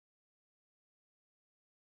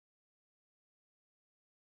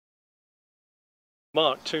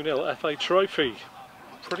Mark, 2-0 FA Trophy.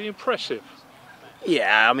 Pretty impressive.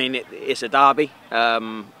 Yeah, I mean, it's a derby.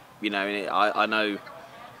 You know, I know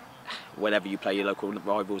whenever you play your local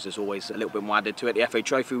rivals, there's always a little bit more added to it. The FA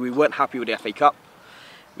Trophy, we weren't happy with the FA Cup.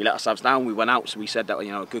 We let ourselves down, we went out, so we said that,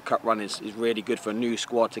 you know, a good cup run is really good for a new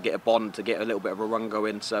squad to get a bond, to get a little bit of a run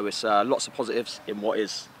going. So it's lots of positives in what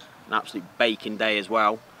is an absolute baking day as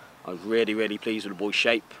well. I was really pleased with the boys'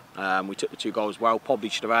 shape. We took the 2 goals well, probably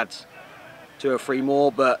should have had 2 or 3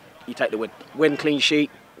 more, but you take the win. Win, clean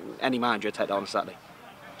sheet, any manager would take that on Saturday.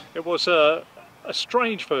 It was a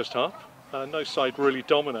strange first half. No side really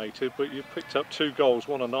dominated, but you picked up 2 goals,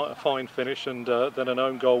 one a fine finish and then an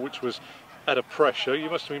own goal which was at a pressure.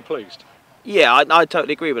 You must have been pleased. Yeah, I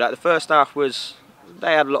totally agree with that. The first half was,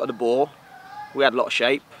 they had a lot of the ball, we had a lot of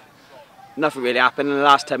shape. Nothing really happened. In the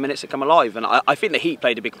last 10 minutes it come alive, and I think the heat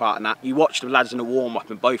played a big part in that. You watched the lads in the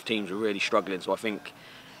warm-up and both teams were really struggling, so I think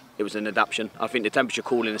it was an adaptation. I think the temperature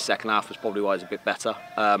cool in the second half was probably why it was a bit better.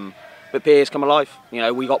 But Piers come alive. You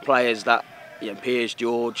know, we got players that, you know, Piers,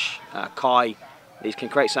 George, Kai, these can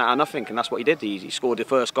create something out of nothing, and that's what he did. He scored the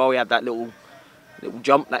first goal. He had that little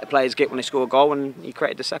jump that the players get when they score a goal, and he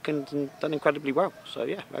created the second and done incredibly well. So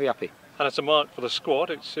yeah, very happy. And as a mark for the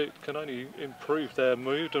squad, it can only improve their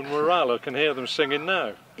mood and morale. I can hear them singing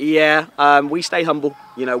now. Yeah, we stay humble.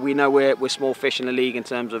 You know we're small fish in the league in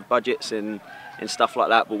terms of budgets and stuff like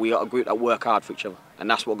that, but we got a group that work hard for each other, and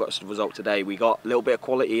that's what got us the result today. We got a little bit of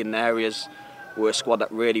quality in areas. We're a squad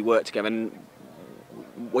that really worked together, and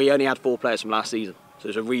we only had 4 players from last season, so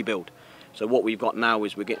it's a rebuild. So what we've got now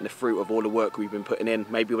is we're getting the fruit of all the work we've been putting in.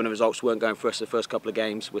 Maybe when the results weren't going for us the first couple of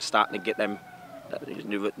games, we're starting to get them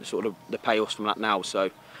sort of the payoffs from that now. So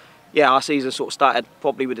yeah, our season sort of started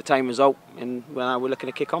probably with the same result, and now we're looking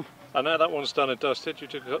to kick on. And now that one's done and dusted, you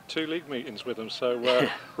took 2 league meetings with them, so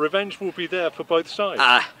revenge will be there for both sides.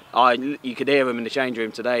 You could hear them in the change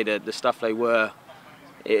room today, the stuff they were.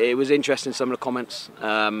 It was interesting, some of the comments.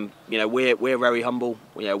 You know, we're very humble.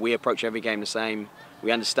 You know, we approach every game the same.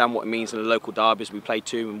 We understand what it means in the local derbies. We played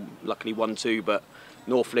 2 and luckily won 2, but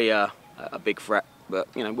North Leigh are a big threat. But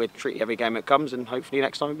you know, we're treating every game that comes, and hopefully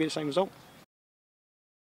next time it'll be the same result.